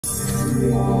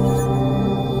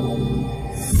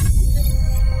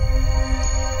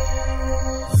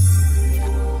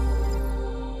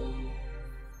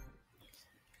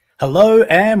Hello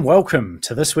and welcome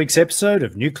to this week's episode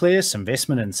of Nucleus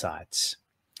Investment Insights.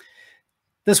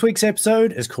 This week's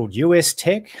episode is called US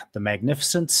Tech, the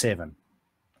Magnificent Seven.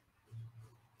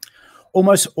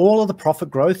 Almost all of the profit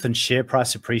growth and share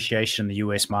price appreciation in the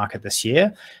US market this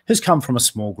year has come from a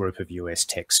small group of US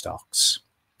tech stocks.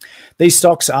 These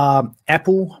stocks are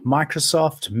Apple,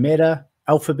 Microsoft, Meta,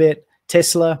 Alphabet,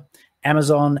 Tesla,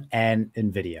 Amazon, and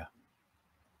Nvidia.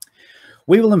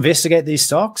 We will investigate these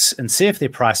stocks and see if their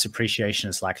price appreciation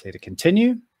is likely to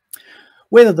continue,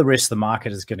 whether the rest of the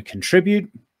market is going to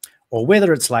contribute, or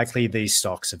whether it's likely these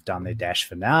stocks have done their dash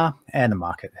for now and the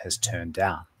market has turned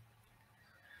down.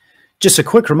 Just a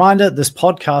quick reminder, this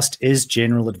podcast is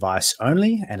general advice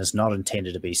only and is not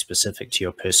intended to be specific to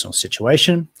your personal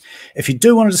situation. If you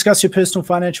do want to discuss your personal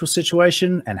financial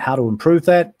situation and how to improve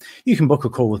that, you can book a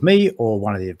call with me or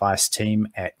one of the advice team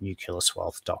at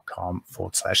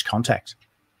nucleuswealth.com/contact.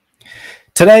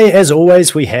 Today, as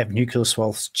always, we have Nucleus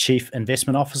Wealth's Chief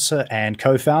Investment Officer and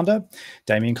co-founder,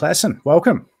 Damien Klassen.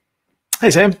 Welcome.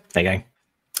 Hey, Sam. How you going?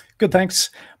 Good,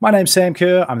 thanks. My name's Sam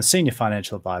Kerr. I'm a Senior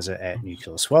Financial Advisor at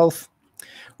Nucleus Wealth.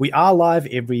 We are live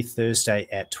every Thursday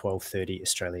at 12:30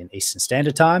 Australian Eastern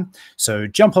Standard Time. So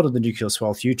jump onto the Nucleus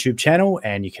Wealth YouTube channel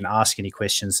and you can ask any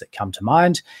questions that come to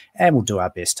mind, and we'll do our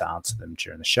best to answer them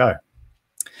during the show.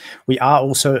 We are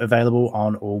also available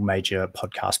on all major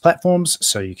podcast platforms,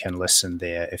 so you can listen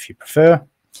there if you prefer.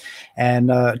 And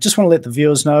just want to let the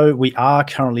viewers know we are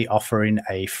currently offering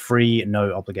a free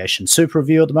no obligation super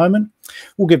review at the moment.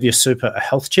 We'll give you a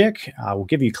health check. We'll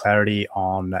give you clarity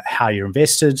on how you're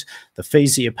invested, the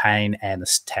fees that you're paying, and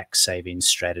the tax savings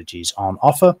strategies on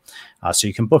offer. So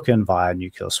you can book in via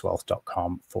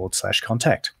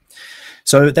nucleuswealth.com/contact.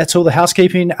 So that's all the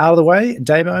housekeeping out of the way.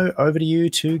 Damo, over to you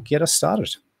to get us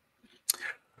started.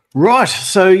 Right.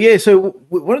 So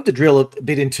we wanted to drill a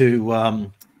bit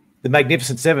into the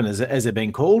Magnificent Seven, as they're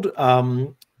being called.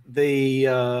 I've got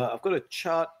a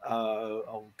chart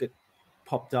I'll get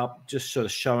popped up just sort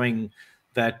of showing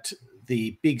that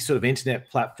the big sort of internet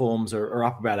platforms are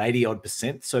up about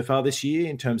 80-odd% so far this year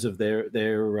in terms of their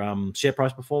share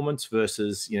price performance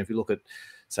versus, if you look at,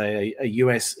 say, a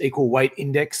US equal weight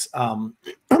index, the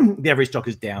average stock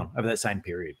is down over that same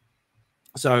period.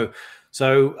 So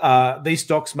these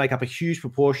stocks make up a huge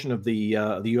proportion of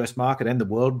the US market and the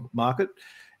world market.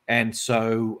 And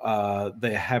so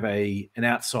they have an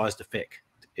outsized effect,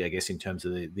 I guess, in terms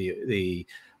of the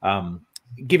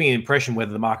giving an impression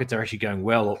whether the markets are actually going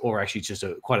well or actually just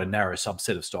quite a narrow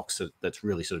subset of stocks that's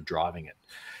really sort of driving it.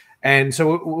 And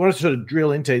so we want to sort of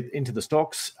drill into the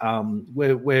stocks.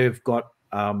 We've got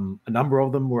a number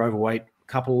of them. We're overweight a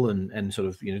couple and sort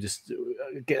of, just,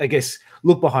 I guess,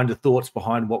 look behind the thoughts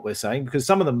behind what we're saying, because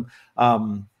some of them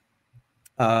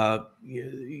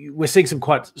we're seeing some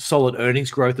quite solid earnings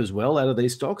growth as well out of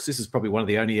these stocks. This is probably one of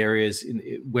the only areas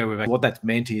where what that's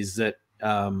meant is that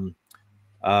the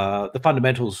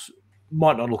fundamentals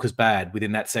might not look as bad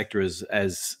within that sector as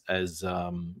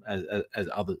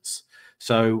others.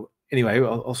 So anyway,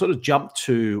 I'll sort of jump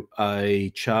to a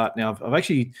chart now. I've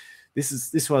actually this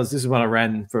is one I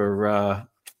ran for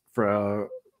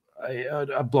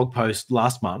a blog post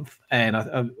last month, and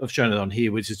I've shown it on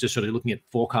here, which is just sort of looking at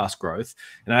forecast growth.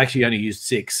 And I actually only used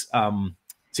six of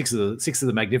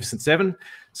the Magnificent Seven.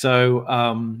 So,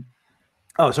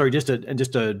 just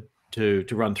to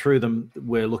run through them,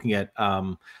 we're looking at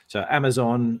so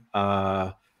Amazon,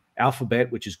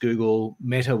 Alphabet, which is Google,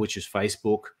 Meta, which is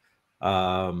Facebook,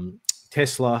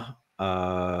 Tesla.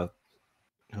 What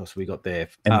else we got there?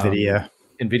 Nvidia,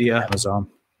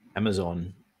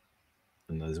 Amazon.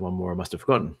 And there's one more I must have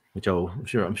forgotten, which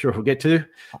I'm sure we'll get to.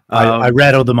 I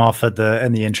rattled them off in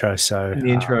the intro, so in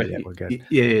the intro, yeah, we're good.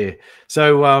 Yeah.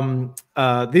 So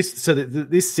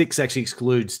this six actually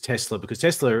excludes Tesla, because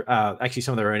Tesla actually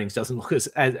some of their earnings doesn't look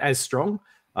as strong.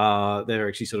 They're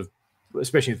actually sort of,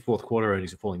 especially in the fourth quarter,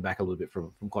 earnings are falling back a little bit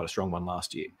from quite a strong one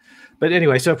last year. But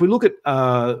anyway, so if we look at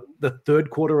the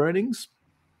third quarter earnings,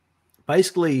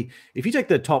 basically, if you take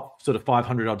the top sort of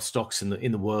 500 odd stocks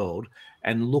in the world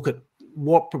and look at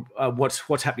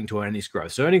what's happening to earnings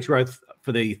growth. So earnings growth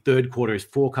for the third quarter is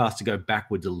forecast to go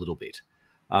backwards a little bit.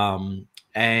 And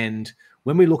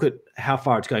when we look at how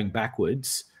far it's going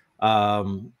backwards,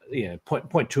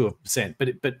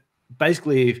 0.2%. But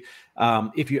basically,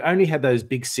 if you only had those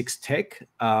big six tech,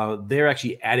 they're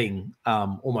actually adding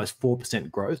almost 4%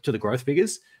 growth to the growth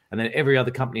figures. And then every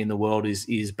other company in the world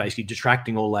is basically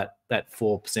detracting all that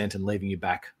 4% and leaving you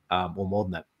back, or more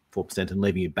than that, 4% and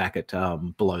leaving you back at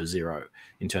below zero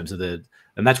in terms of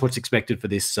and that's what's expected for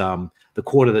this the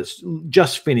quarter that's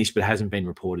just finished but hasn't been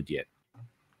reported yet.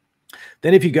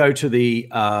 Then if you go to the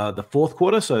fourth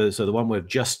quarter, so the one we've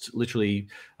just literally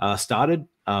started,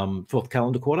 fourth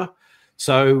calendar quarter.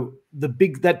 So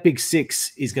that big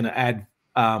six is going to add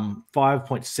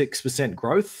 5.6%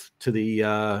 growth to the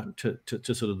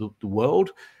to sort of the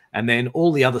world, and then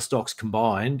all the other stocks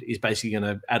combined is basically going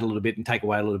to add a little bit and take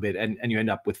away a little bit, and you end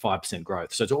up with 5%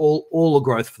 growth. So it's all the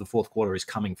growth for the fourth quarter is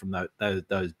coming from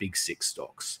those big six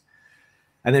stocks.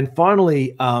 And then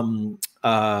finally,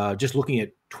 just looking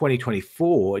at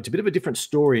 2024, it's a bit of a different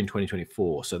story in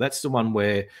 2024. So that's the one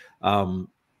where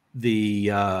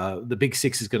the big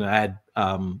six is going to add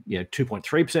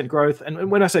 2.3% growth. And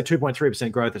when I say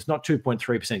 2.3% growth, it's not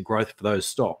 2.3% growth for those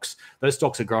stocks. Those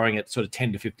stocks are growing at sort of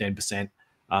 10 to 15%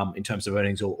 in terms of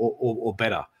earnings or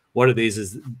better. What it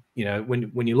is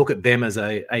when you look at them as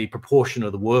a proportion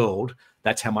of the world,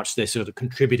 that's how much they're sort of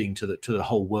contributing to the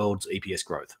whole world's EPS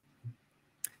growth.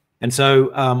 And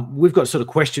so we've got sort of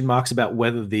question marks about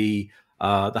whether the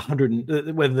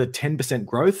 10%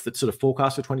 growth that's sort of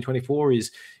forecast for 2024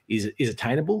 is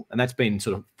attainable, and that's been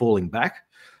sort of falling back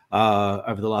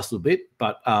over the last little bit.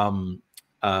 But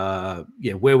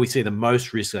where we see the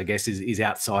most risk, I guess, is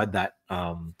outside that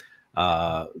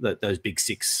those big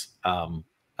six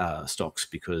stocks,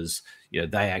 because they're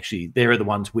the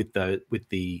ones with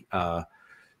the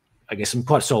I guess some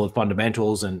quite solid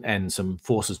fundamentals and some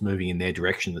forces moving in their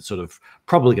direction that's sort of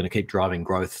probably going to keep driving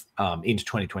growth into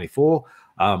 2024.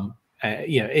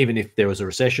 Even if there was a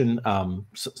recession, some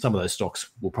of those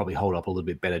stocks will probably hold up a little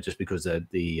bit better just because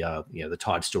the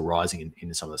tide's still rising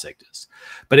in some of the sectors.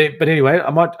 But anyway, I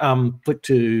might flick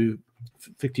to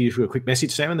you for a quick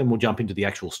message, Sam, and then we'll jump into the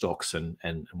actual stocks and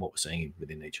what we're seeing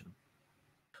within each of them.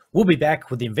 We'll be back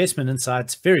with the investment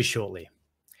insights very shortly.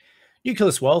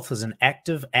 Nucleus Wealth is an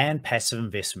active and passive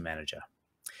investment manager.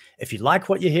 If you like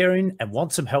what you're hearing and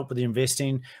want some help with your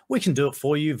investing, we can do it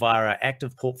for you via our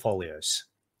active portfolios.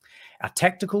 Our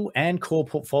tactical and core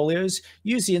portfolios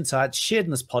use the insights shared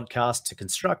in this podcast to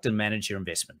construct and manage your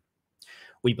investment.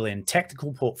 We blend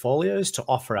tactical portfolios to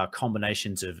offer our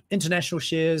combinations of international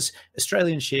shares,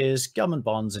 Australian shares, government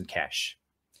bonds, and cash.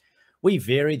 We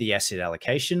vary the asset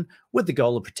allocation with the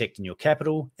goal of protecting your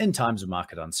capital in times of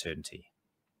market uncertainty.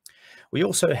 We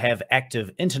also have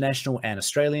active international and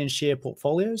Australian share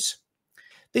portfolios.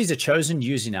 These are chosen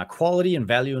using our quality and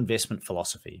value investment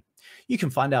philosophy. You can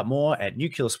find out more at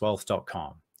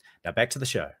nucleuswealth.com. Now back to the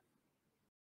show.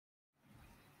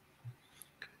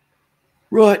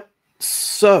 Right.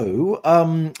 So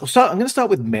I'm going to start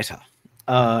with Meta.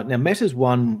 Now, Meta is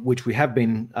one which we have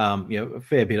been a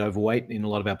fair bit overweight in a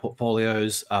lot of our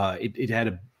portfolios. It had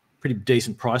a pretty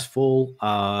decent price fall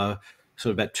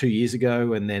sort of about 2 years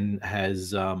ago, and then has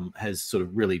sort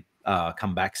of really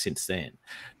come back since then.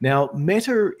 Now,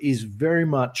 Meta is very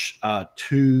much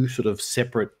two sort of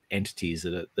separate entities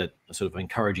that are sort of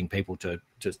encouraging people to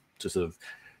sort of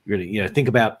really think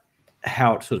about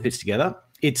how it sort of fits together.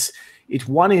 It's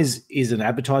one is an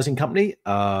advertising company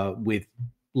with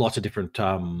lots of different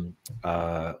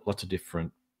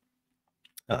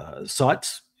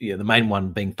sites. The main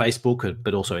one being Facebook,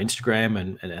 but also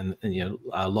Instagram and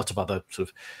lots of other sort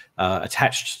of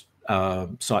attached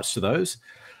sites to those.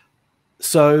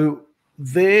 So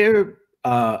they're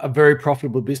a very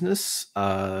profitable business.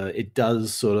 It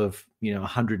does sort of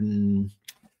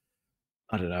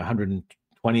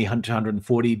 120,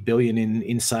 140 billion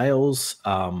in sales.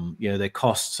 Their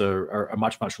costs are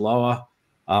much lower.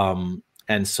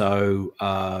 And so,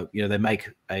 they make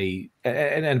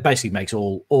and basically makes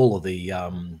all of the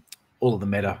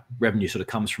Meta revenue sort of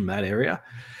comes from that area,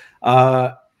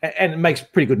 and it makes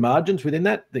pretty good margins within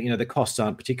that. The costs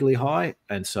aren't particularly high,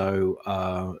 and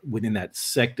so within that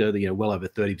sector, well over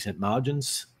 30%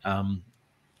 margins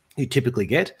you typically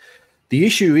get. The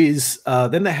issue is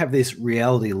then they have this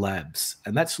Reality Labs,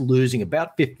 and that's losing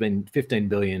about 15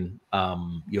 billion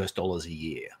US dollars a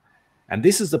year. And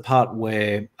this is the part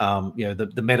where,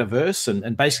 the metaverse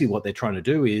and basically what they're trying to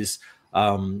do is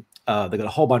they've got a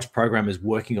whole bunch of programmers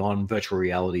working on virtual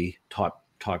reality type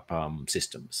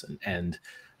systems. And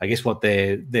I guess what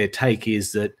their take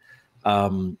is that,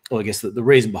 or I guess that the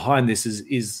reason behind this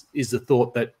is the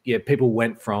thought that, people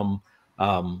went from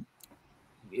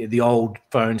the old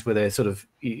phones where they're sort of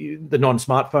the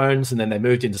non-smartphones, and then they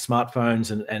moved into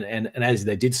smartphones. And as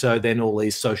they did so, then all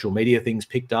these social media things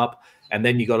picked up. And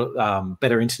then you got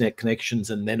better internet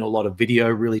connections, and then a lot of video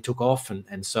really took off.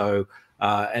 And so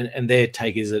their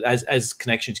take is that as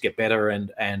connections get better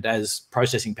and as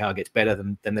processing power gets better,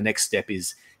 then the next step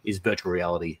is virtual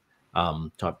reality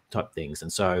type things.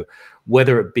 And so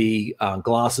whether it be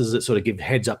glasses that sort of give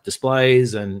heads-up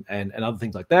displays and other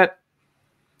things like that,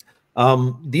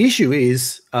 the issue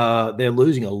is they're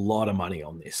losing a lot of money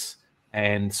on this.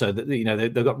 And so that, you know,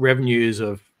 they've got revenues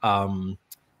of a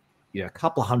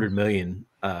couple of $100 million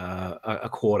a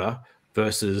quarter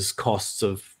versus costs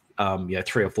of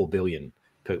 3 or 4 billion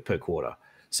per quarter.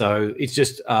 So it's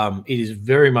just it is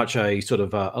very much a sort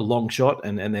of a long shot,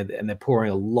 and they're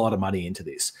pouring a lot of money into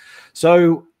this.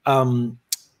 So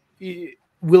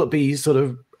will it be sort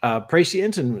of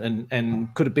prescient,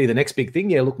 and could it be the next big thing?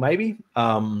 Yeah, look, maybe.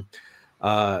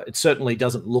 It certainly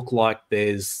doesn't look like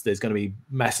there's going to be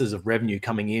masses of revenue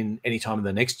coming in anytime in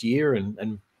the next year,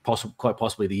 and quite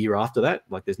possibly the year after that.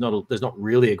 Like there's not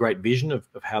really a great vision of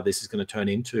how this is going to turn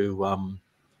into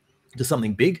to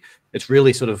something big. It's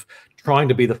really sort of trying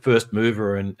to be the first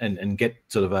mover and get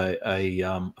sort of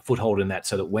a foothold in that,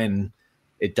 so that when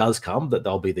it does come, that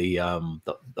they'll be the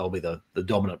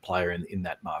dominant player in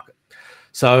that market.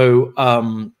 So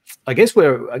I guess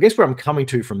where I'm coming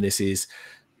to from this is,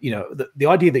 you know, the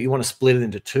idea that you want to split it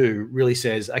into two really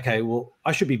says, okay, well,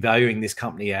 I should be valuing this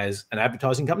company as an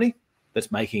advertising company that's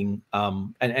making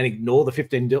and ignore the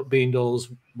 $15 billion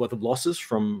worth of losses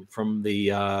from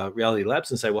the Reality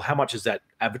Labs, and say, well, how much is that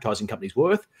advertising company's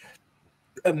worth?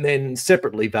 And then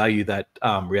separately value that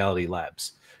Reality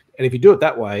Labs. And if you do it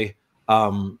that way,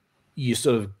 it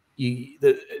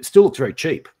still looks very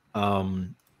cheap.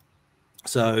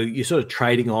 So you're sort of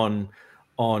trading on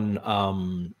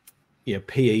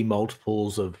PE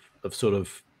multiples of sort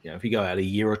of, if you go out a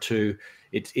year or two,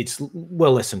 it's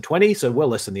well less than 20, so well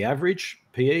less than the average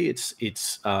PE. It's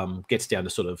gets down to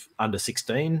sort of under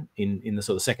 16 in the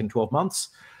sort of second 12 months.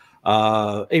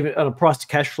 Even on a price to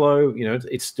cash flow,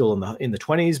 it's still in the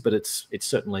 20s, but it's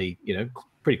certainly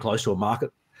pretty close to a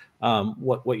market.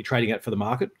 What you're trading at for the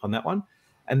market on that one,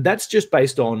 and that's just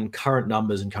based on current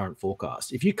numbers and current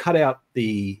forecasts. If you cut out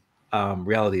the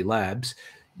Reality Labs,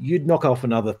 you'd knock off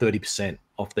another 30%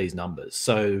 off these numbers.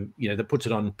 So, that puts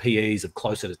it on PEs of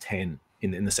closer to 10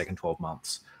 in the second 12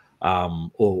 months,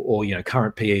 or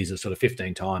current PEs of sort of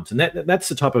 15 times. And that's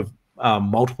the type of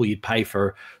multiple you'd pay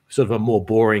for sort of a more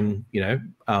boring,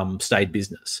 staid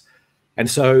business. And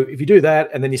so if you do that,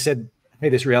 and then you said, hey,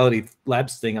 this Reality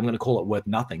Labs thing, I'm going to call it worth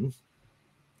nothing,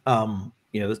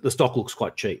 the stock looks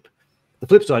quite cheap. The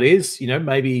flip side is,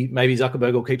 maybe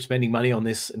Zuckerberg will keep spending money on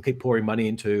this and keep pouring money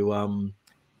into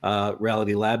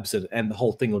Reality Labs, and the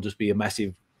whole thing will just be a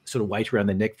massive sort of weight around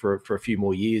their neck for a few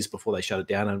more years before they shut it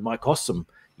down, and it might cost them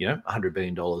 $100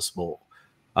 billion more.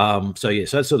 So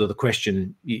that's sort of the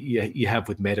question you have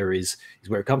with Meta is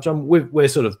where it comes from. We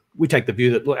take the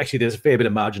view that, look, actually there's a fair bit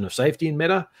of margin of safety in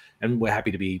Meta, and we're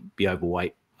happy to be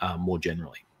overweight more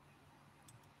generally.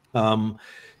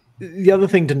 The other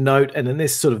thing to note, and then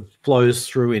this sort of flows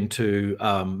through into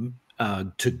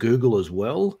to Google as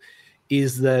well,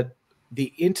 is that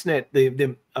the internet,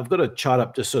 I've got a chart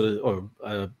up just sort of, or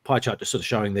a pie chart just sort of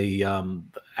showing the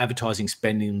advertising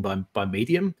spending by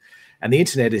medium, and the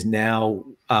internet is now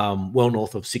well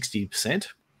north of 60%.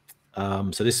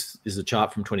 So this is a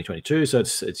chart from 2022. So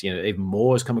it's even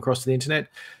more has come across to the internet,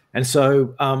 and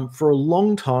so for a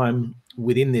long time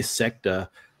within this sector,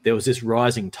 there was this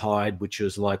rising tide, which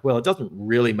was like, well, it doesn't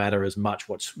really matter as much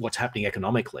what's happening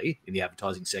economically in the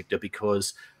advertising sector,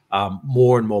 because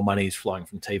more and more money is flowing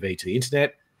from TV to the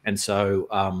internet. And so,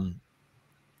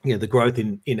 the growth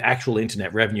in actual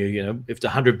internet revenue, if it's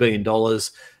 $100 billion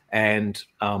and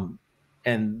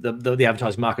the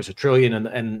advertising market's $1 trillion,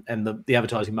 and the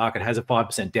advertising market has a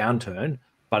 5% downturn,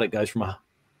 but it goes from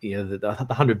the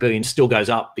 $100 billion still goes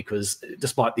up, because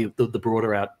despite the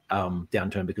broader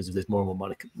downturn, because there's more and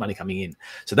more money coming in.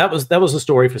 So that was the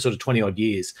story for sort of 20 odd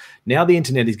years. Now the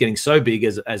internet is getting so big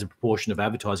as a proportion of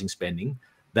advertising spending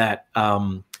that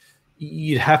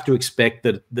you'd have to expect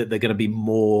that they're going to be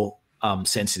more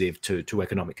sensitive to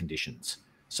economic conditions.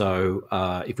 So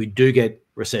if we do get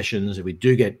recessions, if we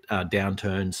do get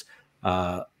downturns,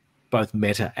 both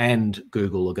Meta and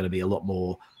Google are going to be a lot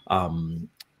more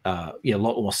a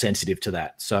lot more sensitive to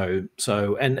that. So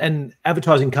and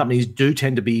advertising companies do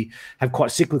tend to have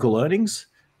quite cyclical earnings.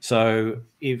 So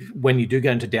when you do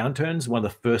go into downturns, one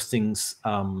of the first things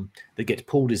that gets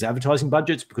pulled is advertising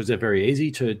budgets, because they're very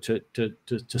easy to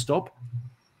stop.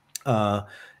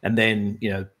 And then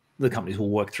the companies will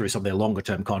work through some of their longer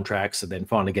term contracts, and then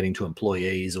finally getting to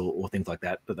employees or things like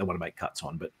that they want to make cuts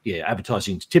on. But yeah,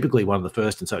 advertising is typically one of the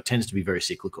first, and so it tends to be very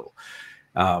cyclical.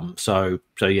 So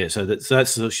that's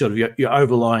sort of your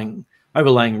overlaying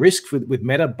risk with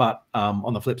Meta. But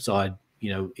on the flip side,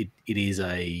 it is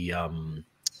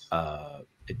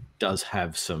it does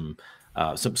have some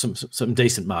some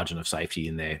decent margin of safety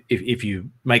in there. If you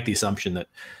make the assumption that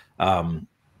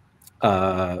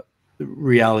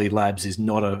Reality Labs is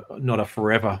not a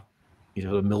forever,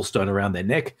 a millstone around their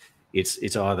neck.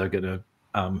 It's either going to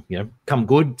come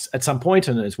good at some point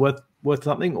and it's worth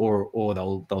something, or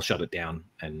they'll shut it down,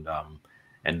 and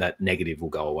that negative will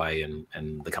go away,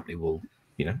 and the company will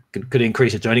could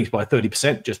increase its earnings by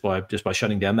 30% just by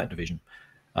shutting down that division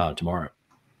tomorrow.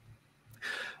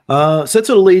 So that sort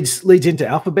of leads into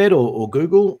Alphabet or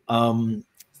Google.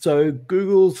 So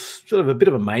Google's sort of a bit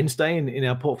of a mainstay in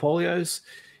our portfolios.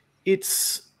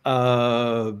 It's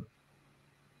not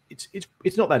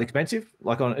that expensive.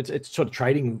 It's sort of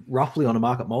trading roughly on a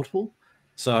market multiple.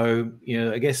 So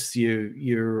I guess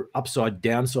your upside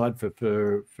downside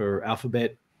for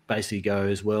Alphabet basically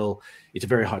goes, well, it's a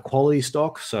very high quality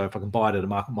stock. So if I can buy it at a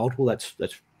market multiple, that's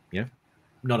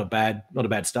not a bad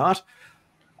start.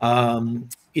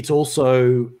 It's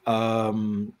also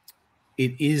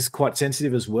it is quite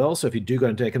sensitive as well. So if you do go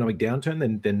into economic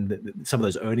downturn, then some of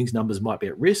those earnings numbers might be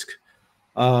at risk.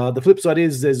 The flip side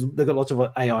is they've got lots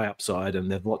of AI upside, and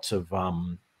they've lots of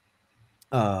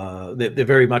they're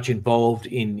very much involved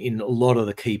in a lot of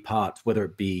the key parts, whether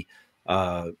it be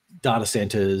data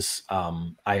centers,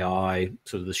 AI,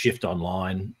 sort of the shift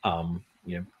online.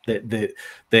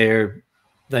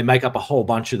 They make up a whole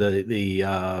bunch of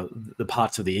the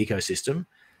parts of the ecosystem,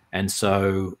 and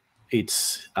so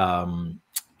it's to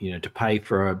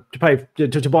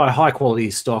buy a high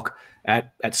quality stock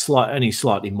at only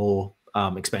slightly more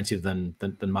expensive than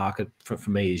market for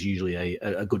me is usually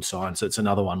a good sign. So it's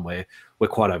another one where we're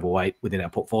quite overweight within our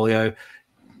portfolio,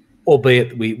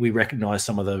 albeit we recognize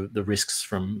some of the risks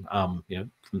from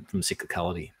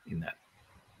cyclicality in that.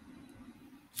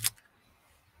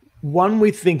 One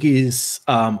we think is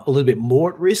a little bit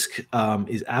more at risk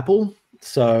is Apple.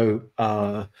 So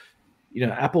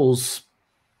Apple's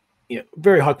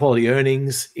very high quality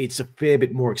earnings. It's a fair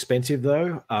bit more expensive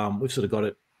though. We've sort of got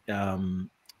it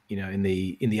in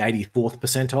the 84th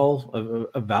percentile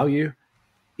of value.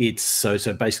 It's so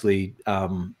basically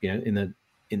in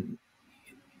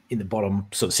the bottom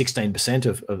sort of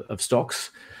 16% of stocks.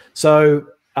 So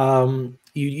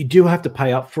you do have to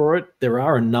pay up for it. There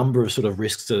are a number of sort of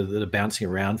risks that are bouncing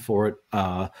around for it.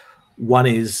 One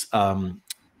is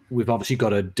we've obviously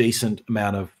got a decent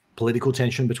amount of political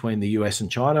tension between the US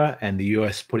and China, and the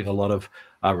US putting a lot of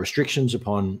restrictions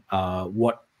upon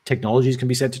what technologies can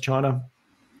be sent to China.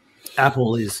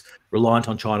 Apple is reliant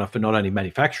on China for not only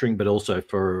manufacturing, but also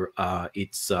for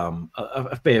its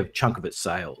a fair chunk of its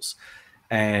sales.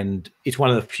 And it's one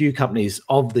of the few companies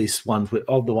of the ones we're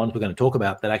going to talk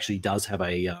about that actually does have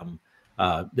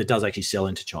that does actually sell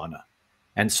into China.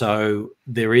 And so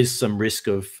there is some risk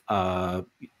of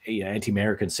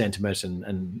anti-American sentiment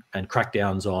and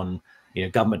crackdowns on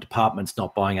government departments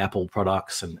not buying Apple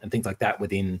products and things like that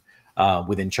within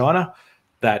China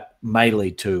that may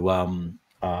lead to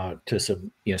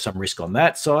some risk on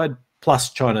that side.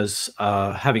 Plus, China's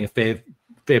having a fair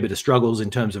bit of struggles in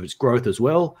terms of its growth as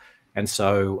well. And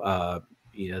so,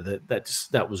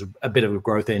 that was a bit of a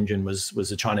growth engine was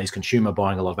the Chinese consumer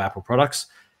buying a lot of Apple products.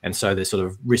 And so there's sort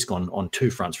of risk on two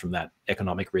fronts from that: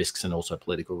 economic risks and also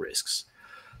political risks.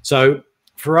 So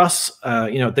for us,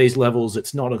 at these levels,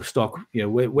 it's not a stock,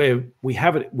 where we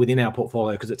have it within our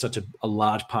portfolio because it's such a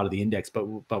large part of the index, but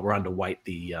we're underweight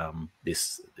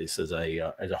this as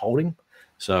a holding.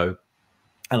 So.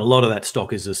 And a lot of that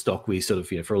stock is a stock we sort of,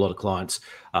 for a lot of clients,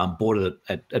 bought it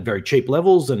at very cheap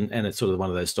levels. And it's sort of one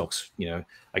of those stocks,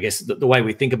 I guess the way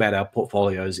we think about our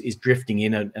portfolios is drifting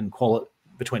in and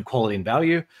between quality and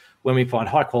value. When we find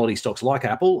high quality stocks like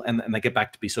Apple and they get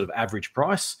back to be sort of average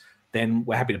price, then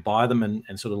we're happy to buy them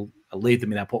and sort of leave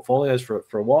them in our portfolios for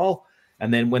a while.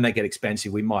 And then when they get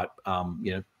expensive, we might,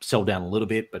 sell down a little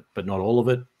bit, but not all of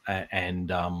it, and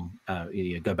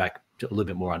go back a little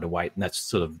bit more underweight, and that's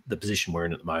sort of the position we're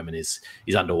in at the moment is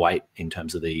underweight in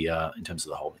terms of the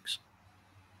holdings.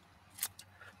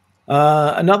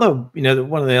 Another,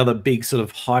 one of the other big sort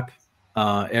of hype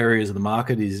areas of the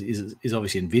market is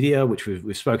obviously Nvidia, which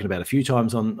we've spoken about a few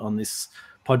times on this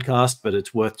podcast, but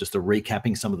it's worth just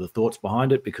recapping some of the thoughts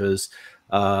behind it because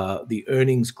the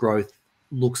earnings growth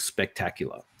looks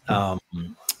spectacular.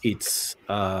 It's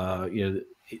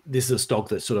this is a stock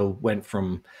that sort of went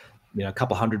from a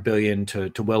couple $100 billion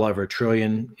to well over $1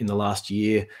 trillion in the last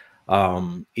year.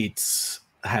 It's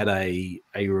had a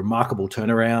remarkable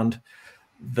turnaround.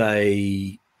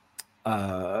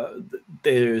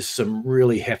 There's some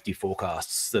really hefty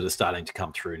forecasts that are starting to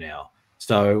come through now.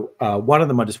 So one of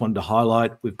them I just wanted to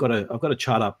highlight. I've got a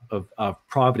chart up of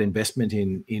private investment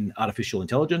in artificial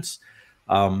intelligence.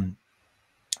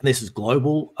 This is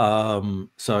global.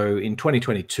 So in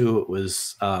 2022, it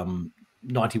was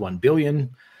 91 billion.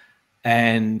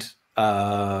 And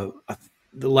the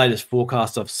latest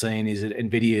forecast I've seen is that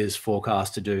NVIDIA's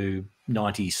forecast to do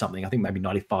 90 something, I think maybe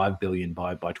 95 billion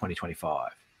by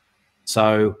 2025.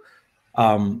 So,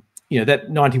 that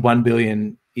 91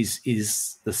 billion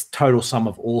is the total sum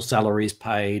of all salaries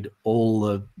paid, all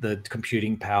the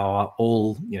computing power,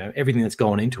 all, everything that's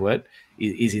gone into it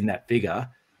is in that figure.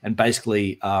 And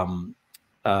basically, the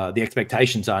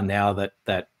expectations are now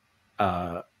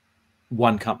that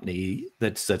one company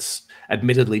that's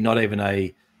admittedly not even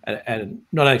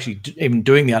not actually even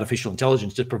doing the artificial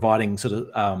intelligence, just providing sort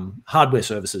of hardware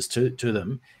services to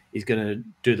them, is going to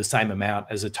do the same amount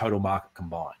as a total market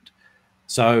combined.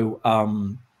 So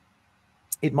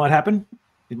it might happen,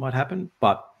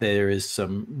 but there is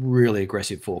some really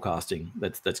aggressive forecasting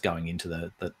that's going into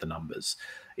the numbers.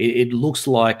 It looks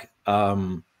like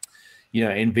NVIDIA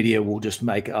will just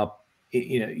make up.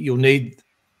 You'll need.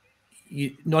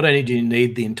 Not only do you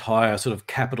need the entire sort of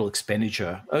capital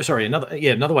expenditure. Oh, sorry.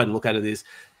 Another way to look at it is,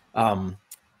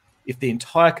 if the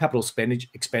entire capital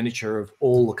expenditure of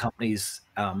all the companies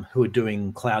who are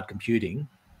doing cloud computing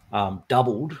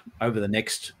doubled over the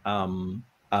next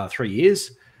 3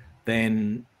 years,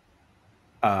 then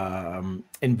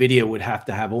NVIDIA would have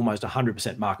to have almost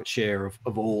 100% market share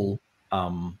of all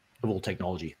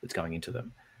technology that's going into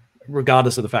them,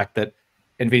 regardless of the fact that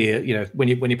NVIDIA, when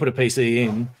you put a PC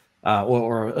in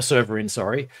or a server in,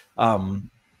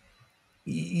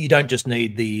 you don't just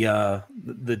need the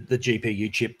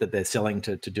GPU chip that they're selling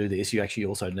to do this. You actually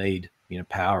also need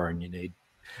power, and you need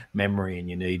memory, and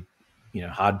you need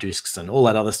hard disks, and all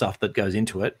that other stuff that goes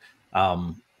into it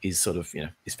is sort of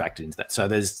is factored into that. So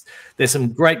there's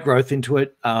some great growth into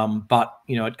it, but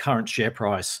at current share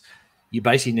price, you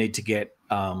basically need to get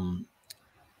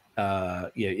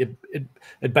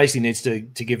it basically needs to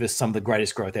give us some of the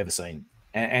greatest growth ever seen.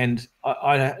 And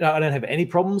I don't have any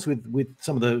problems with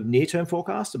some of the near-term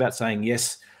forecasts about saying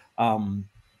yes,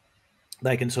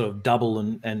 they can sort of double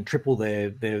and triple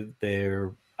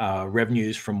their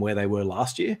revenues from where they were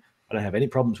last year. I don't have any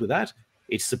problems with that.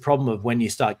 It's the problem of when you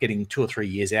start getting 2 or 3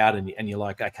 years out and you're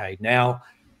like, okay, now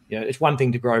it's one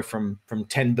thing to grow from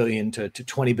 10 billion to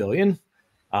 20 billion,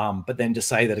 but then to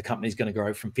say that a company is going to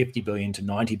grow from 50 billion to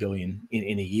 90 billion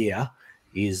in a year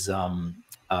is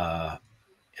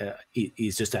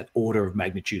just that order of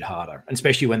magnitude harder, and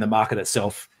especially when the market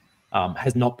itself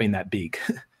has not been that big.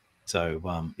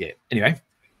 So anyway,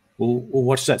 we'll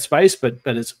watch that space, but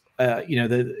it's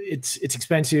it's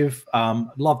expensive. I'd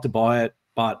love to buy it,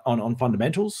 but on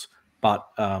fundamentals, but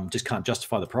just can't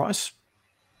justify the price.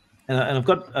 And I've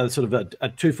got a sort of a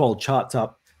twofold charts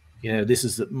up. This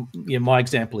is my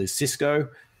example is Cisco.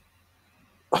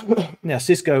 Now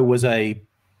Cisco was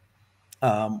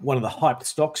one of the hyped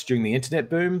stocks during the internet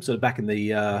boom, so back in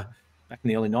the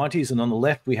early 90s. And on the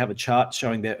left, we have a chart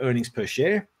showing their earnings per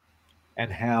share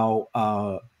and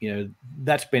how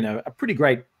that's been a pretty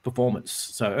great performance.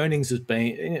 So earnings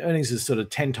is sort of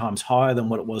 10 times higher than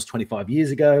what it was 25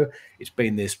 years ago. It's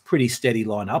been this pretty steady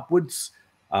line upwards,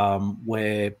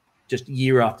 where just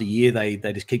year after year they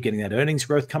just keep getting that earnings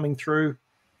growth coming through.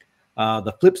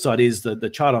 The flip side is the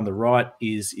chart on the right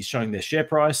is showing their share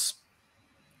price.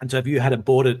 And so if you had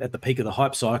bought it at the peak of the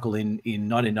hype cycle in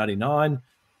 1999,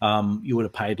 you would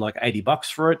have paid like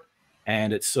 $80 for it,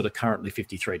 and it's sort of currently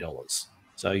 $53.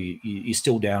 So you're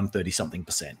still down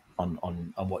 30-something%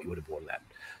 on what you would have bought it at.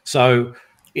 So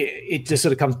it just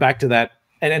sort of comes back to that.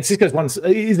 And Cisco's one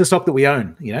is the stock that we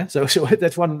own, So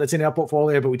that's one that's in our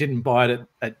portfolio, but we didn't buy it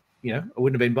at I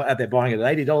wouldn't have been out there buying it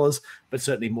at $80, but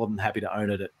certainly more than happy to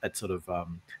own it at sort of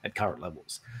at current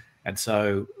levels. And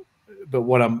so, but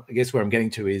where I'm getting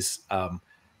to is,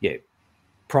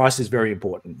 price is very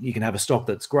important. You can have a stock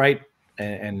that's great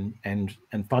and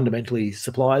fundamentally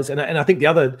supplies. And I think the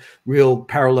other real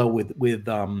parallel with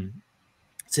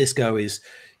Cisco is,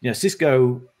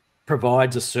 Cisco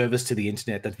provides a service to the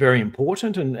internet that's very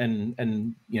important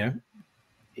and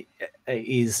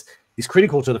is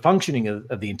critical to the functioning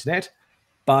of the internet,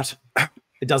 but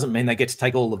it doesn't mean they get to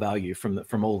take all the value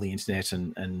from all the internet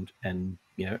and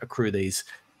accrue these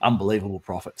unbelievable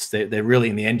profits. They're really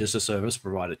in the end just a service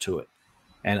provider to it,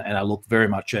 and I look very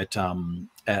much at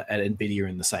NVIDIA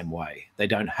in the same way. They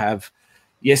don't have,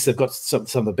 yes, they've got some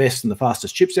of the best and the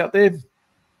fastest chips out there,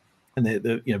 and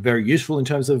they're very useful in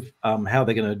terms of how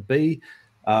they're going to be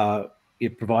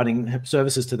providing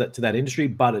services to that industry,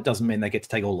 but it doesn't mean they get to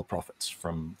take all the profits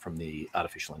from the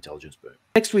artificial intelligence boom.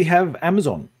 Next, we have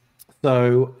Amazon.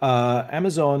 So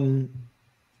Amazon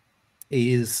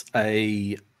is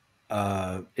again,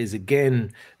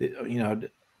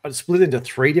 I'd split into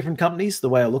 3 different companies. The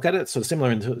way I look at it, sort of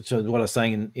similar to what I was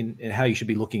saying in how you should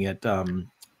be looking at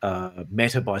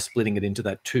Meta by splitting it into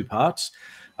that 2 parts.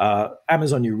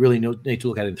 Amazon, you really need to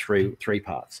look at it in three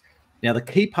parts. Now, the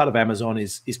key part of Amazon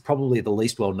is probably the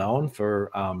least well known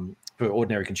for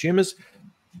ordinary consumers,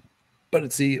 but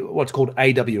it's what's called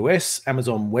AWS,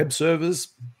 Amazon Web Servers,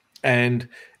 and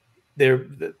they're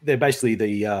basically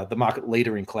the market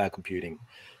leader in cloud computing.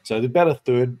 So they're about a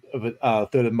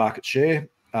third of market share.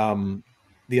 The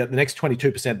next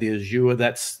 22%, the Azure,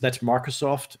 that's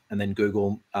Microsoft, and then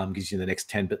Google gives you the next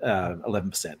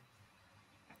 11%,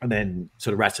 and then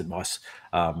sort of rats and mice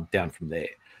down from there.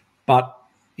 But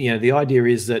the idea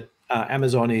is that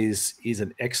Amazon is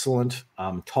an excellent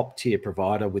top tier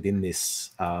provider within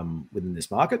this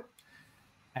market.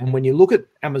 And when you look at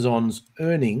Amazon's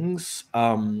earnings,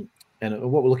 and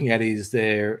what we're looking at is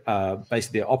their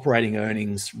basically their operating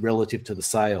earnings relative to the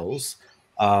sales.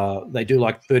 They do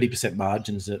like 30%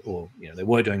 margins, or they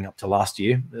were doing up to last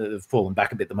year. They've fallen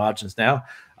back a bit, the margins now,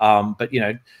 but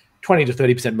 20 to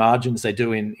 30% margins they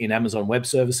do in Amazon Web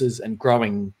Services, and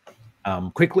growing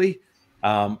quickly.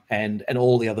 And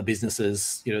all the other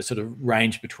businesses, sort of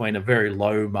range between a very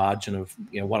low margin of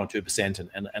 1 or 2%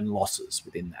 and losses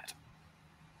within that.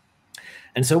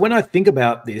 And so when I think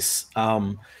about this,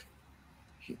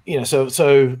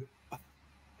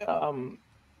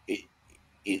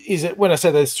 is it when I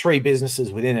say there's 3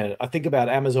 businesses within it, I think about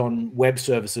Amazon Web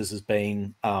Services as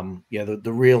being the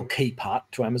real key part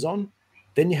to Amazon.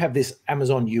 Then you have this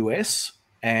Amazon US,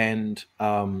 and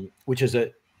which is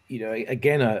a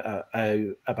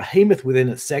behemoth within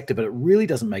its sector, but it really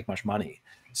doesn't make much money.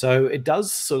 So it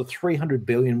does sort of 300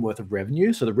 billion worth of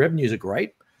revenue. So the revenues are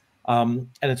great, and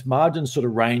its margins sort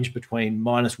of range between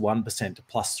 -1% to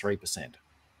 +3%.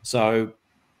 So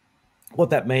what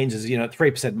that means is, at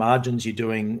 3% margins, you're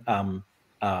doing $9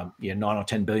 or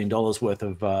 $10 billion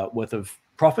worth of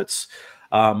profits.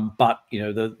 But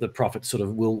the profits sort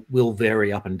of will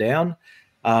vary up and down.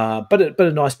 But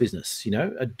a nice business,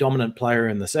 a dominant player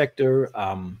in the sector,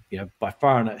 by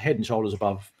far and head and shoulders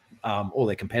above all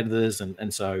their competitors,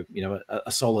 and so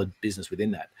a solid business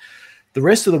within that. The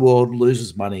rest of the world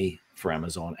loses money for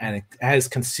Amazon, and it has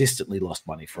consistently lost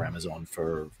money for Amazon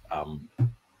for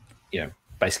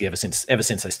basically ever since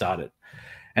they started.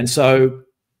 And so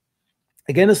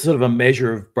again, it's sort of a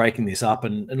measure of breaking this up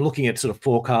and looking at sort of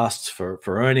forecasts for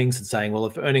earnings, and saying, well,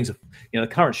 if earnings of, the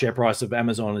current share price of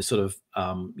Amazon is sort of,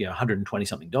 $120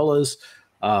 something.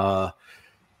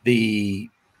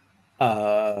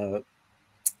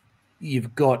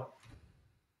 You've got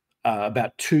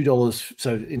about $2.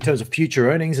 So in terms of future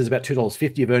earnings, there's about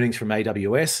 $2.50 of earnings from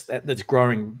AWS. That's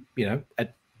growing,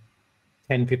 at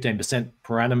 10-15%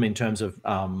 per annum in terms of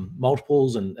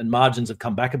multiples, and margins have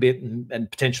come back a bit and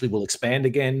potentially will expand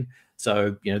again.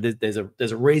 So there's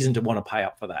a reason to want to pay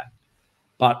up for that.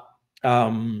 But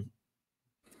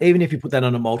even if you put that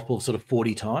on a multiple of sort of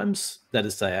 40 times, that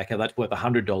is, say, okay, that's worth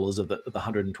 $100 of the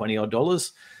 $120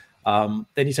 odd.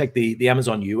 Then you take the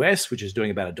Amazon US, which is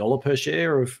doing about $1 per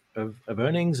share of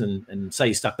earnings, and say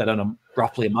you stuck that on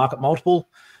roughly a market multiple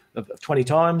of 20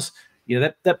 times.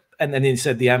 And then you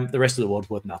said the rest of the world's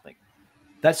worth nothing.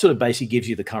 That sort of basically gives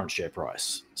you the current share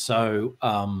price. So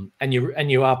and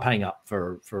you are paying up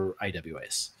for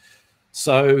AWS.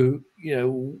 So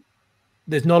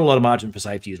there's not a lot of margin for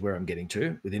safety, is where I'm getting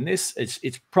to within this.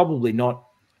 It's probably not.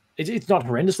 It's not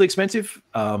horrendously expensive,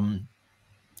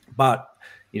 but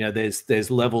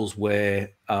there's levels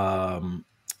where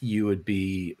you would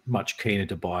be much keener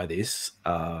to buy this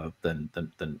than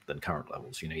current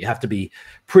levels. You have to be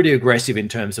pretty aggressive in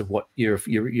terms of what your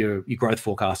growth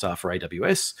forecasts are for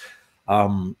AWS,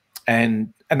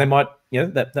 and they might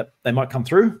that they might come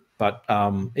through, but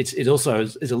it also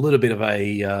is a little bit of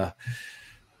a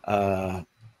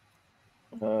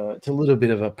it's a little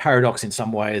bit of a paradox in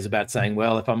some ways about saying,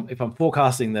 well, if I'm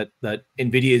forecasting that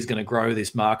Nvidia is going to grow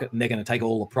this market and they're going to take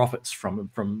all the profits from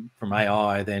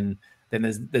AI, then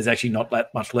there's actually not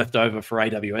that much left over for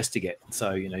AWS to get.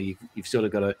 So you've sort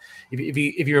of got to,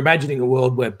 if you're imagining a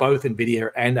world where both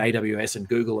Nvidia and AWS and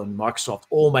Google and Microsoft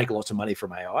all make lots of money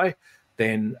from AI,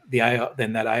 then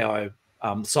that AI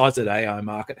size of that AI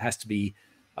market has to be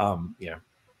I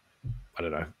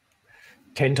don't know,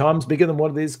 10 times bigger than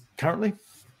what it is currently.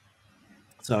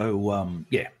 So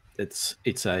it's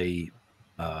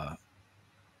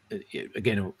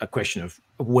again a question of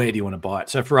where do you want to buy it.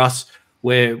 So for us,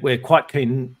 we're quite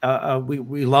keen.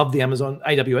 We love the Amazon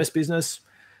AWS business.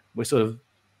 We sort of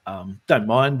don't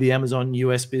mind the Amazon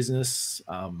US business,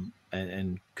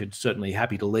 and could certainly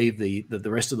happy to leave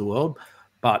the rest of the world.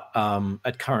 But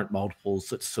at current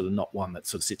multiples, it's sort of not one that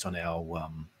sort of sits on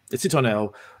it sits on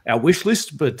our wish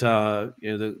list, but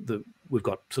you know, we've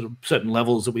got sort of certain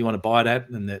levels that we want to buy it at,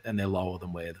 and they're lower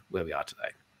than where we are today.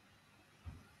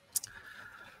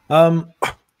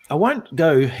 I won't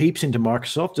go heaps into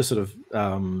Microsoft, just sort of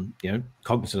you know,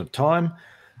 cognizant of time.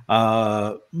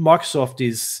 Microsoft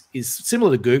is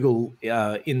similar to Google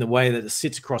in the way that it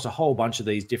sits across a whole bunch of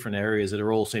these different areas that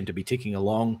are all seem to be ticking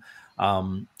along.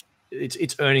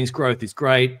 Its earnings growth is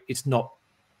great. It's not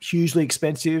hugely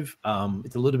expensive.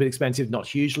 It's a little bit expensive, not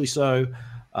hugely so.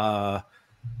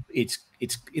 It's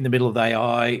in the middle of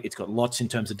AI. It's got lots in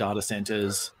terms of data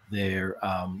centers. They're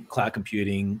cloud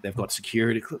computing. They've got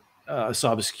security,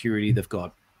 cybersecurity. They've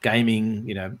got gaming.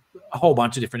 You know, a whole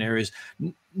bunch of different areas.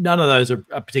 None of those are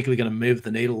particularly going to move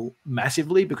the needle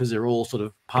massively because they're all sort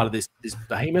of part of this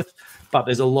behemoth. But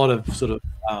there's a lot of sort of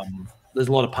there's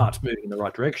a lot of parts moving in the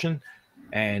right direction,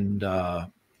 and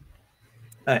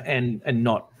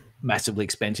not massively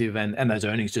expensive, and those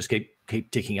earnings just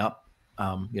keep ticking up,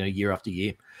 you know, year after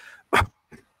year.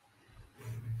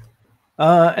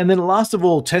 And then last of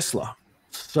all, Tesla.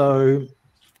 So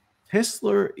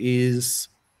Tesla is,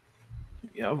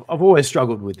 you know, I've always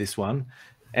struggled with this one,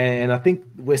 and I think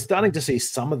we're starting to see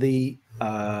some of the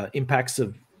impacts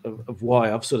of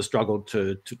why I've sort of struggled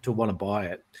to want to buy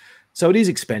it. So it is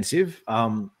expensive.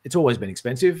 It's always been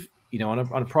expensive, you know, on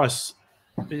a price.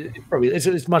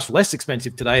 It's much less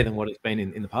expensive today than what it's been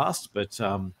in the past, but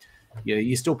you know,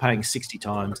 you're still paying 60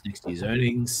 times next year's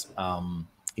earnings.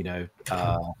 You know,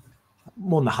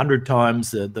 more than 100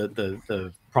 times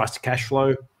the price to cash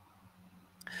flow.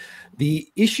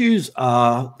 The issues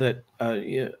are that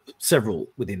you know, several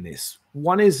within this.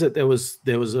 One is that there was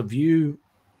a view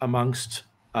amongst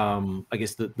I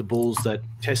guess the bulls that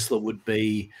Tesla would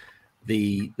be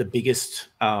the biggest.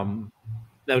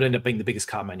 They would end up being the biggest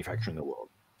car manufacturer in the world.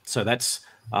 So that's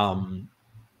by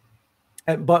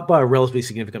a relatively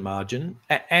significant margin,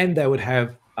 and they would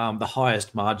have the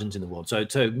highest margins in the world.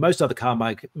 So most other car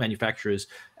manufacturers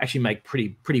actually make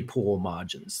pretty poor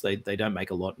margins. They don't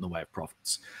make a lot in the way of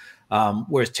profits.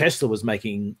 Whereas Tesla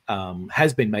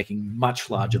has been making much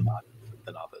larger margins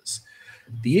than others.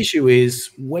 The issue is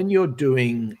when you're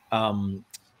doing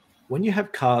when you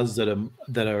have cars that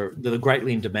are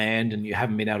greatly in demand and you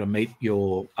haven't been able to meet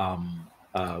your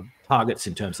targets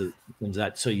in terms of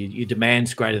that, so your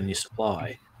demand's greater than your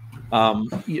supply,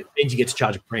 it means you get to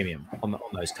charge a premium on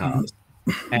those cars,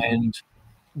 and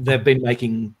they've been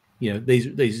making, you know,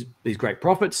 these great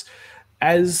profits.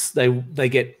 As they want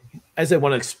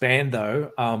to expand,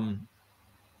 though,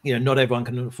 you know, not everyone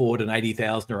can afford an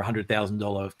 $80,000 or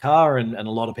 $100,000 car, and a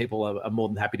lot of people are more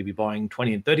than happy to be buying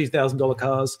 $20,000 and $30,000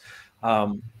 cars.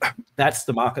 That's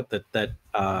the market that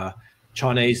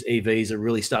Chinese EVs are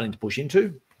really starting to push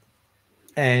into,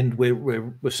 and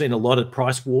we've seen a lot of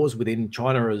price wars within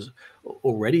China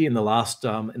already in the last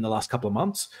couple of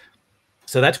months.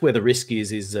 So that's where the risk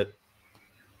is that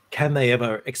can they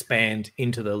ever expand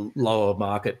into the lower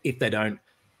market if they don't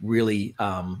really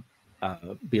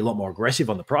be a lot more aggressive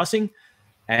on the pricing?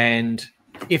 And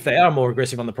if they are more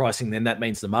aggressive on the pricing, then that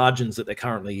means the margins that they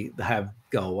currently have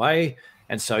go away,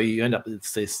 and so you end up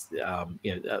with this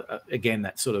you know, again,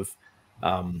 that sort of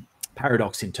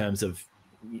paradox in terms of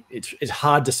it's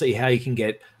hard to see how you can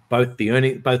get both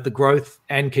the growth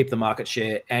and keep the market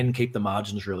share and keep the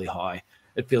margins really high.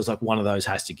 It feels like one of those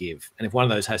has to give, and if one of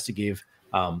those has to give,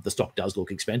 the stock does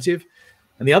look expensive.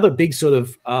 And the other big sort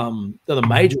of the other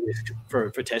major risk for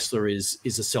Tesla is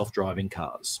the self-driving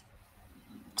cars.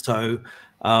 So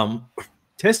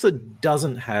Tesla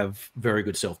doesn't have very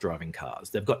good self-driving cars.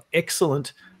 They've got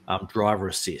excellent driver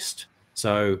assist.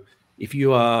 So if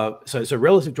you are so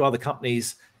relative to other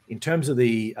companies in terms of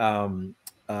the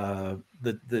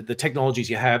technologies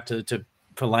you have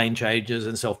for lane changes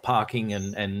and self-parking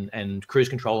and cruise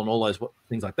control and all those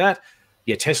things like that,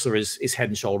 yeah, Tesla is head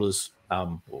and shoulders,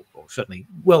 or certainly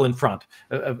well in front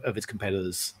of its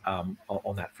competitors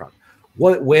on that front.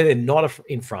 Where they're not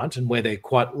in front and where they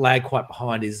lag quite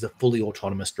behind is the fully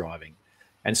autonomous driving.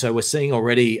 And so we're seeing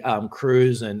already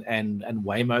Cruise and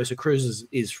Waymo. So Cruise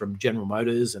is from General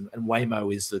Motors, and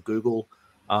Waymo is the Google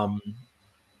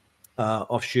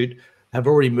offshoot, have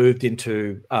already moved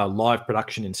into live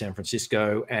production in San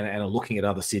Francisco and are looking at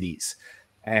other cities.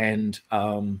 And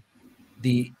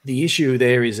the issue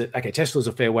there is that, okay, Tesla's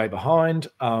a fair way behind.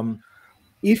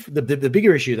 If the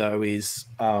bigger issue though is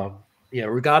you know,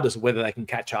 regardless of whether they can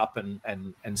catch up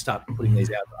and start putting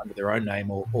these out under their own name,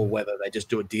 or whether they just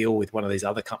do a deal with one of these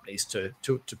other companies to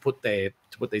put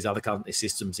these other company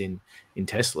systems in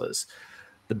Teslas.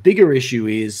 The bigger issue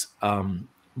is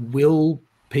will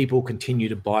people continue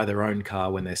to buy their own car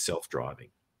when they're self-driving?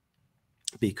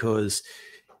 Because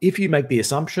if you make the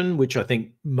assumption, which I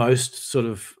think most sort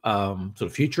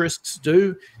of futurists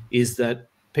do, is that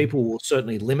people will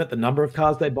certainly limit the number of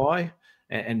cars they buy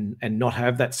and not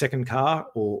have that second car,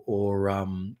 or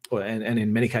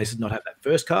in many cases not have that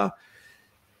first car,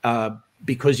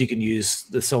 because you can use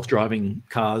the self-driving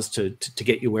cars to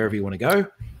get you wherever you want to go,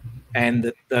 and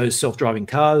that those self-driving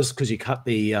cars, because you cut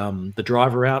the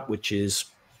driver out, which is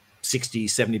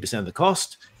 60-70% of the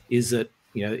cost, is that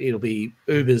it'll be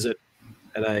Ubers at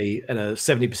a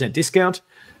 70% discount.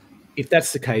 If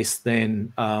that's the case,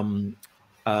 then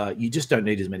you just don't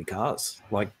need as many cars.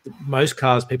 Like most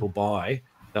cars people buy,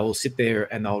 they will sit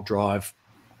there and they'll drive.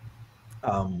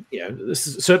 This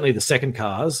is certainly the second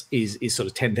cars is sort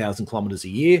of 10,000 kilometers a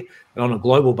year, and on a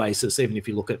global basis, even if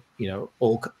you look at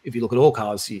all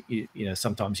cars,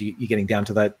 sometimes you're getting down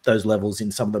to those levels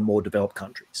in some of the more developed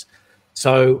countries.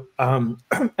 So, and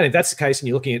if that's the case, and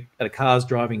you're looking at a car's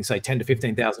driving, say, 10 to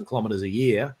 15,000 kilometers a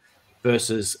year,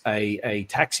 versus a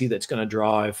taxi that's going to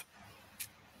drive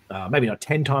maybe not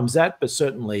 10 times that, but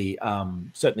certainly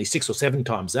 6 or 7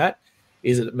 times that,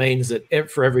 it means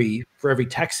that for every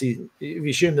taxi, if you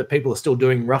assume that people are still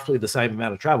doing roughly the same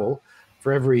amount of travel,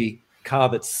 for every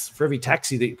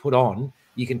taxi that you put on,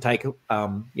 you can take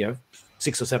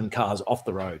 6 or 7 cars off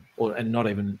the road, and not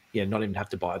even have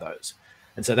to buy those.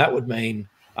 And so that would mean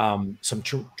some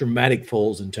dramatic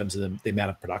falls in terms of the amount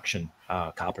of production,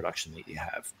 car production that you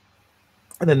have.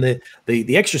 And then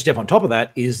the extra step on top of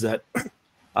that is that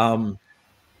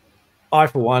I,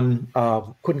 for one,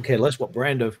 couldn't care less what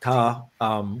brand of car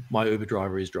my Uber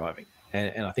driver is driving.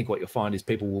 And I think what you'll find is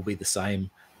people will be the same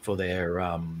for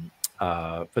their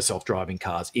for self-driving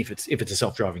cars. If it's a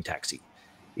self-driving taxi,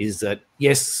 is that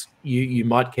yes, you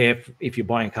might care if you're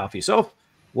buying a car for yourself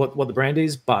what the brand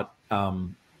is, but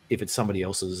if it's somebody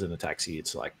else's in a taxi,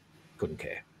 it's like couldn't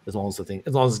care as long as it's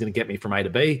going to get me from A to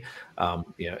B.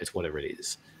 It's whatever it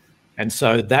is. And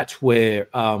so that's where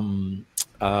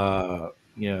I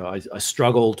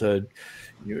struggle to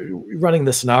running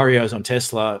the scenarios on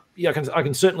Tesla. I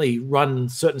can certainly run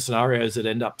certain scenarios that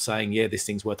end up saying, yeah, this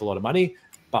thing's worth a lot of money,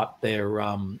 but they're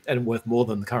and worth more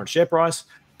than the current share price.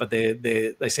 But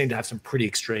they seem to have some pretty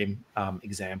extreme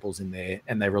examples in there,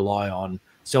 and they rely on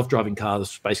self-driving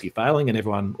cars basically failing, and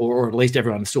everyone, or at least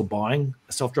everyone, is still buying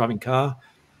a self-driving car,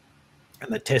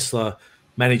 and that Tesla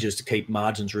manages to keep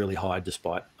margins really high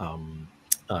despite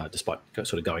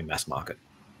sort of going mass market.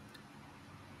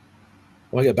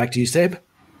 I'll go back to you, Seb.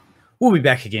 We'll be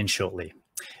back again shortly.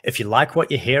 If you like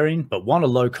what you're hearing but want a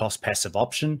low-cost passive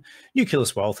option,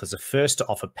 Nucleus Wealth is the first to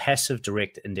offer passive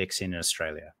direct indexing in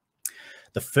Australia.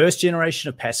 The first generation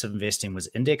of passive investing was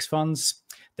index funds.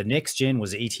 The next gen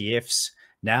was ETFs.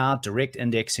 Now direct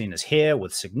indexing is here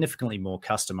with significantly more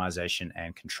customization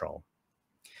and control.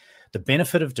 The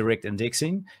benefit of direct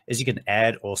indexing is you can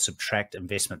add or subtract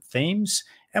investment themes,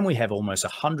 and we have almost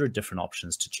 100 different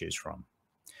options to choose from.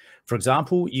 For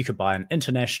example, you could buy an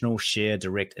international share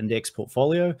direct index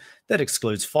portfolio that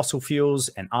excludes fossil fuels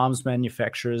and arms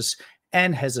manufacturers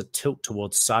and has a tilt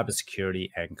towards cybersecurity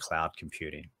and cloud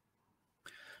computing.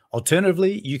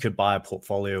 Alternatively, you could buy a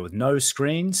portfolio with no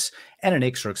screens and an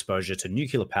extra exposure to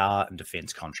nuclear power and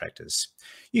defense contractors.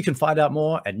 You can find out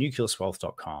more at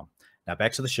nucleuswealth.com. Now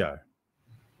back to the show.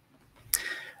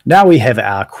 Now we have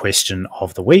our question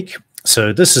of the week.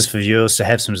 So this is for viewers to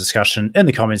have some discussion in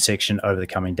the comment section over the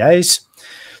coming days.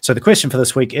 So the question for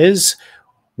this week is,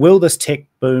 will this tech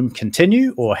boom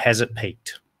continue or has it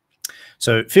peaked?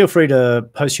 So feel free to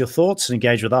post your thoughts and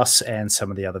engage with us and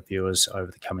some of the other viewers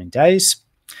over the coming days.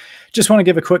 Just want to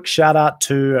give a quick shout out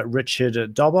to Richard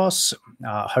Dobos.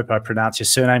 I hope I pronounced your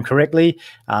surname correctly.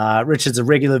 Richard's a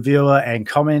regular viewer and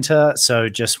commenter, so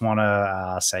just want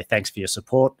to say thanks for your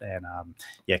support and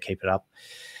keep it up.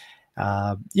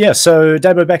 So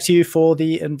Dabo, back to you for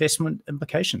the investment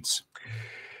implications.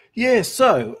 Yeah,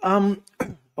 so I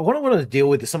want to deal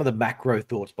with some of the macro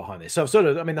thoughts behind this. So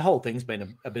the whole thing's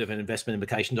been a bit of an investment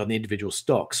implications on the individual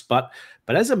stocks, but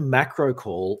as a macro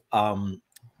call,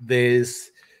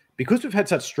 because we've had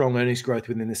such strong earnings growth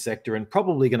within this sector and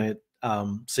probably going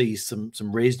to see some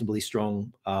reasonably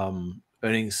strong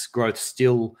earnings growth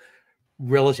still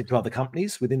relative to other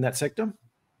companies within that sector.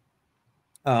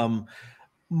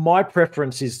 My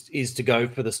preference is to go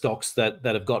for the stocks that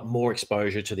have got more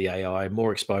exposure to the AI,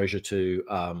 more exposure to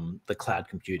the cloud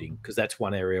computing, because that's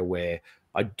one area where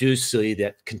I do see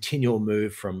that continual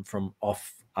move from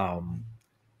off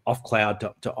cloud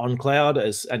to on cloud,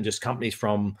 and just companies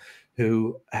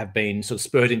who have been sort of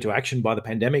spurred into action by the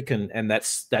pandemic, and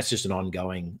that's just an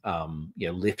ongoing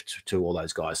lift to all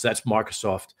those guys. So that's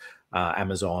Microsoft,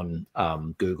 Amazon,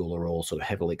 Google are all sort of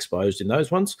heavily exposed in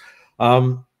those ones.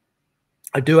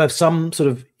 I do have some sort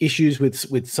of issues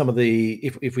with some of the,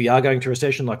 if we are going to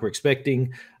recession like we're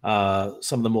expecting,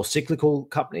 some of the more cyclical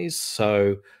companies.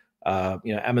 So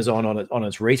Amazon on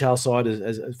its retail side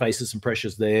faces some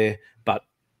pressures there, but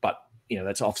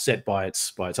that's offset by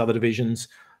its other divisions.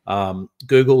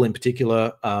 Google in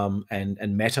particular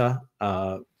and Meta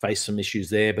face some issues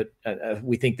there, but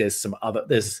we think there's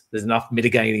enough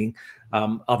mitigating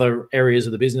other areas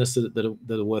of the business that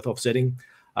are worth offsetting.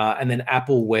 And then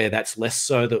Apple, where that's less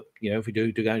so, that if we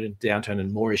do go into downturn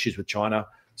and more issues with China,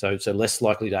 so less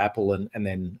likely to Apple, and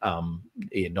then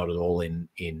not at all in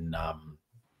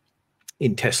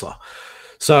Tesla.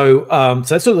 So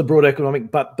that's sort of the broad economic.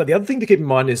 But the other thing to keep in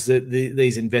mind is that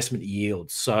these investment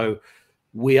yields. So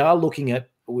we are looking at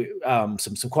some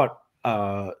quite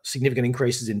significant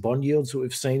increases in bond yields that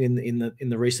we've seen in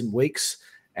the recent weeks,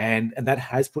 and that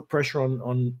has put pressure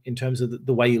on in terms of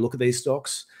the way you look at these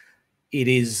stocks. It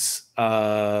is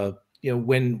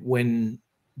when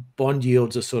bond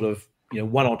yields are sort of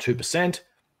 1 or 2%,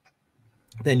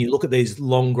 then you look at these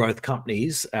long growth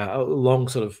companies,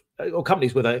 or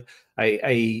companies with a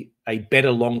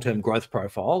better long-term growth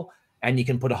profile, and you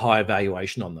can put a higher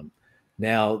valuation on them.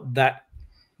 Now that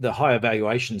the higher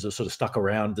valuations are sort of stuck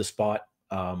around despite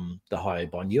the higher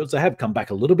bond yields. They have come back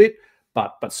a little bit,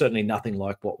 but certainly nothing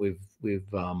like what we've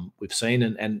seen,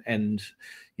 and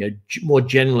more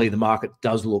generally the market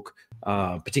does look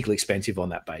particularly expensive on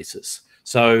that basis.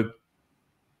 So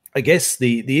I guess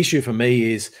the issue for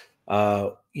me is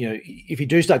if you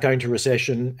do start going to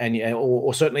recession, and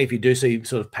or certainly if you do see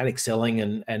sort of panic selling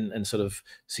and sort of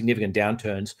significant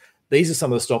downturns, these are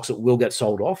some of the stocks that will get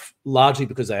sold off, largely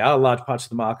because they are large parts of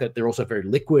the market. They're also very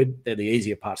liquid. They're the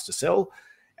easier parts to sell.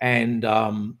 And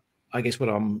I guess what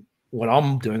I'm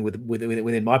doing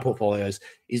within my portfolios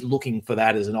is looking for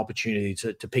that as an opportunity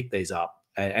to pick these up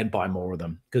and buy more of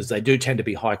them, because they do tend to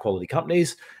be high quality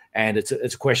companies, and it's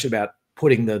a question about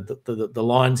putting the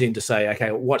lines in to say, okay,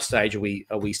 at what stage are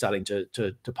we starting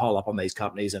to pile up on these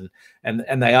companies,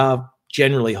 and they are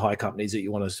generally high companies that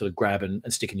you want to sort of grab and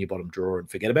stick in your bottom drawer and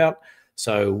forget about.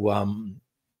 So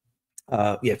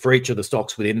for each of the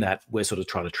stocks within that, we're sort of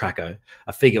trying to track a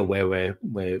figure where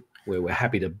we're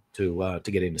happy to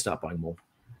get in to start buying more.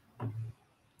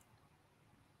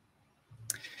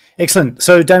 Excellent.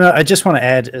 So, Damo, I just want to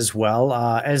add as well,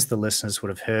 as the listeners would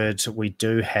have heard, we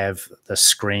do have the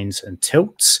screens and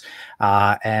tilts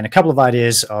and a couple of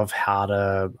ideas of how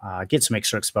to get some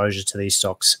extra exposure to these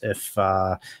stocks if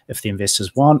the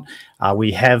investors want.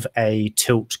 We have a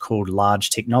tilt called large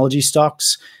technology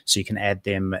stocks, so you can add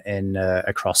them in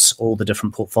across all the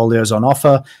different portfolios on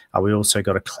offer. We also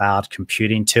got a cloud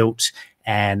computing tilt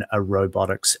and a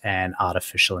robotics and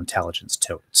artificial intelligence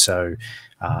tilt. So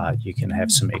you can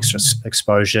have some extra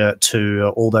exposure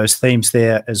to all those themes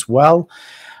there as well.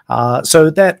 So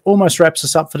that almost wraps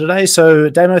us up for today. So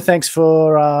Damo, thanks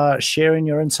for sharing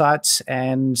your insights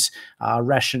and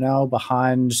rationale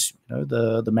behind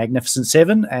the Magnificent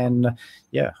Seven. And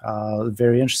yeah,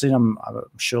 very interesting. I'm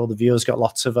sure the viewers got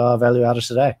lots of value out of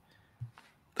today.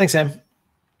 Thanks, Sam.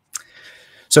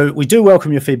 So we do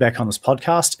welcome your feedback on this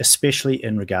podcast, especially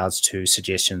in regards to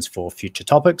suggestions for future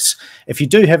topics. If you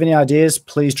do have any ideas,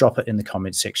 please drop it in the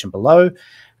comments section below,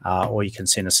 or you can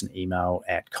send us an email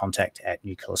at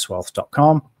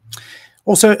contact@nucleuswealth.com.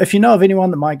 Also, if you know of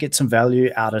anyone that might get some value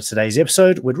out of today's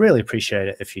episode, we'd really appreciate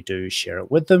it if you do share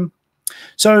it with them.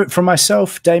 So from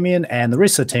myself, Damien, and the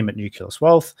rest of the team at Nucleus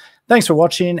Wealth, thanks for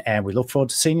watching, and we look forward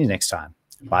to seeing you next time.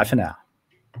 Bye for now.